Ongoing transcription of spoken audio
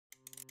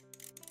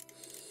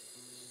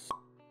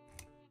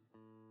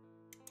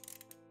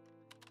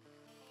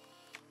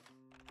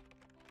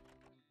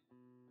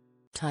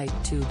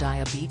Type 2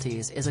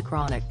 diabetes is a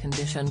chronic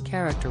condition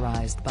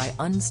characterized by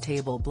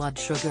unstable blood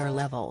sugar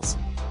levels.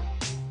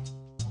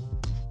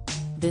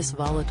 This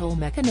volatile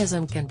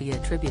mechanism can be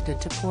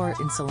attributed to poor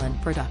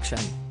insulin production,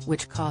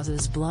 which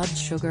causes blood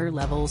sugar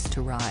levels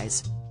to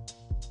rise.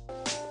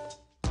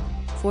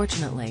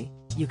 Fortunately,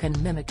 you can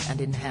mimic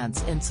and enhance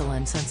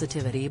insulin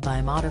sensitivity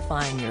by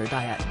modifying your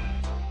diet.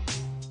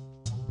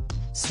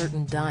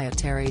 Certain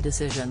dietary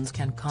decisions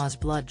can cause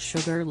blood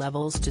sugar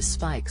levels to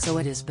spike, so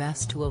it is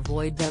best to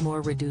avoid them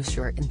or reduce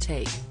your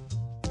intake.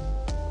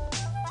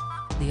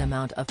 The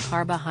amount of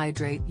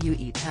carbohydrate you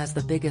eat has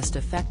the biggest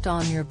effect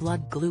on your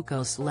blood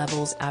glucose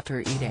levels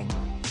after eating.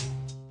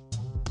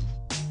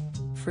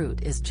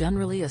 Fruit is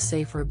generally a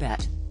safer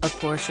bet. A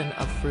portion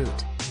of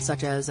fruit,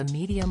 such as a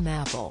medium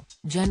apple,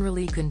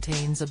 generally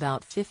contains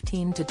about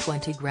 15 to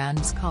 20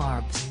 grams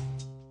carbs.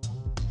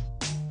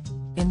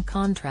 In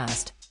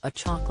contrast, a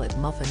chocolate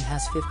muffin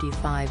has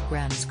 55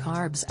 grams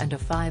carbs and a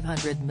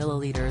 500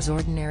 milliliters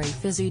ordinary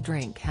fizzy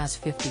drink has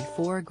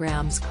 54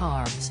 grams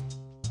carbs.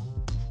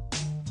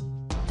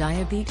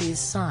 Diabetes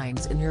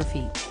signs in your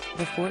feet.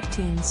 The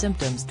 14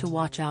 symptoms to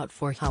watch out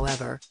for.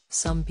 However,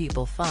 some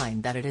people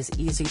find that it is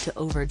easy to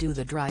overdo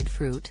the dried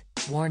fruit,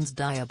 warns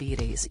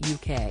Diabetes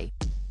UK.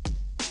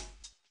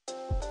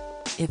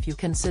 If you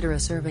consider a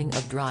serving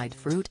of dried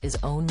fruit is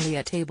only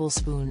a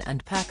tablespoon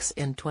and packs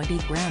in 20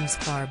 grams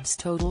carbs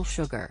total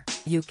sugar,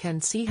 you can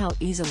see how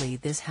easily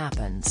this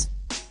happens.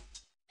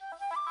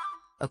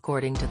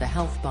 According to the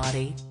health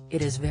body,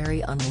 it is very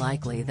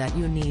unlikely that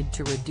you need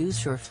to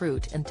reduce your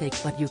fruit intake,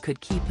 but you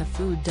could keep a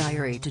food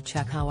diary to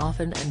check how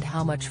often and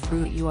how much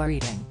fruit you are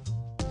eating.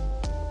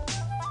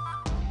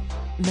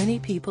 Many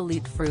people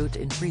eat fruit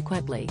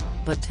infrequently,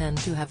 but tend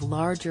to have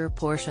larger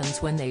portions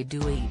when they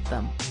do eat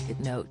them, it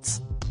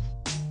notes.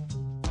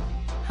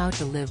 How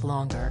to live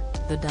longer,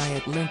 the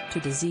diet linked to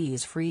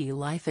disease-free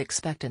life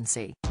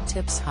expectancy,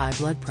 tips high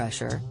blood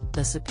pressure,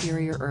 the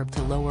superior herb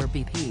to lower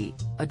BP,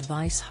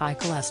 advice high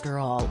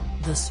cholesterol,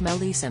 the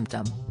smelly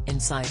symptom,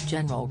 inside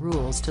general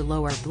rules to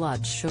lower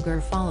blood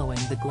sugar following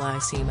the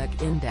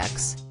glycemic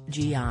index,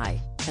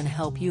 GI, can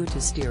help you to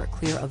steer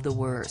clear of the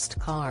worst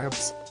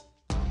carbs.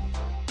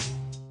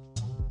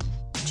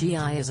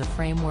 GI is a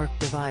framework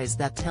device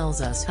that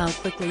tells us how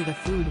quickly the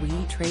food we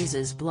eat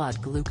raises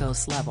blood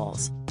glucose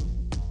levels.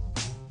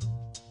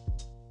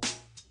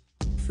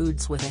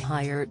 Foods with a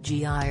higher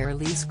GI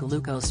release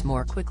glucose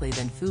more quickly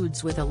than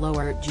foods with a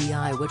lower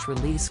GI, which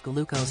release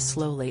glucose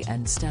slowly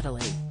and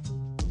steadily.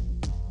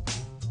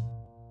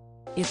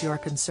 If you're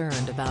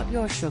concerned about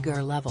your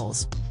sugar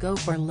levels, go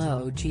for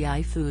low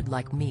GI food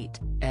like meat,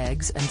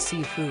 eggs and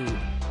seafood.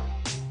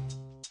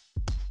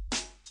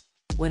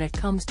 When it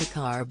comes to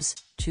carbs,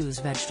 choose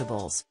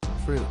vegetables,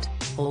 fruit,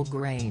 whole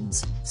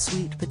grains,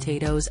 sweet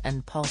potatoes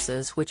and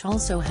pulses, which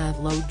also have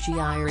low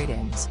GI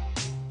ratings.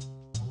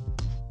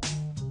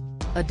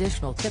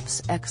 Additional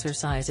tips: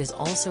 exercise is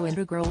also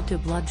integral to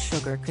blood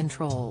sugar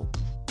control.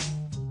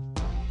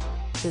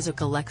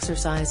 Physical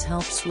exercise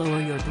helps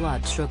lower your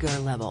blood sugar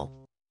level.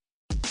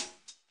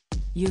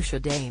 You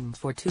should aim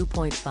for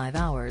 2.5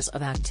 hours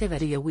of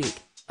activity a week,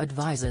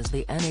 advises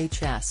the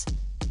NHS.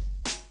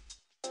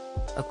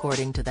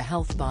 According to the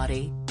health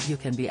body, you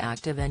can be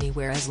active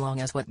anywhere as long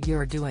as what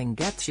you're doing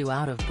gets you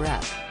out of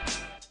breath.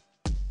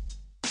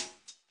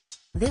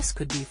 This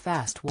could be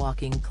fast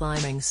walking,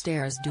 climbing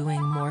stairs,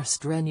 doing more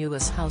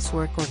strenuous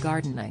housework or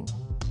gardening.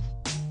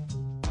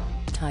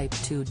 Type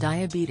 2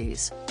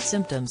 diabetes,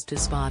 symptoms to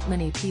spot.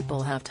 Many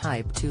people have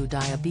type 2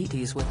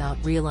 diabetes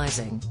without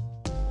realizing.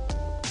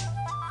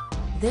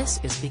 This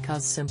is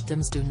because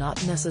symptoms do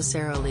not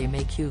necessarily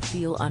make you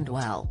feel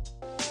unwell.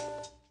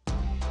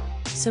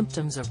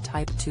 Symptoms of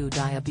type 2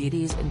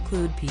 diabetes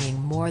include peeing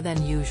more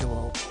than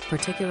usual,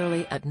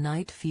 particularly at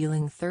night,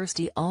 feeling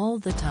thirsty all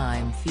the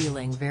time,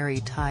 feeling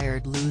very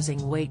tired,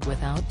 losing weight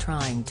without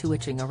trying to,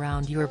 itching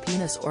around your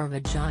penis or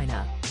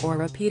vagina, or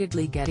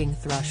repeatedly getting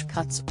thrush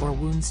cuts or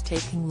wounds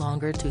taking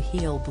longer to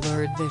heal,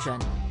 blurred vision.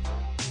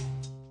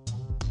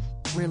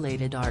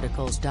 Related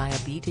articles: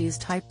 Diabetes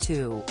type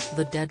 2,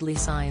 the deadly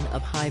sign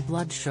of high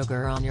blood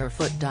sugar on your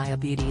foot.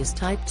 Diabetes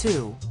type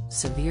 2,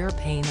 severe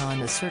pain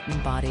on a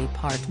certain body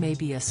part may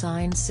be a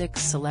sign.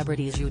 6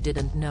 celebrities you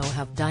didn't know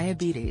have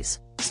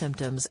diabetes,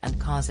 symptoms and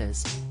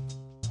causes.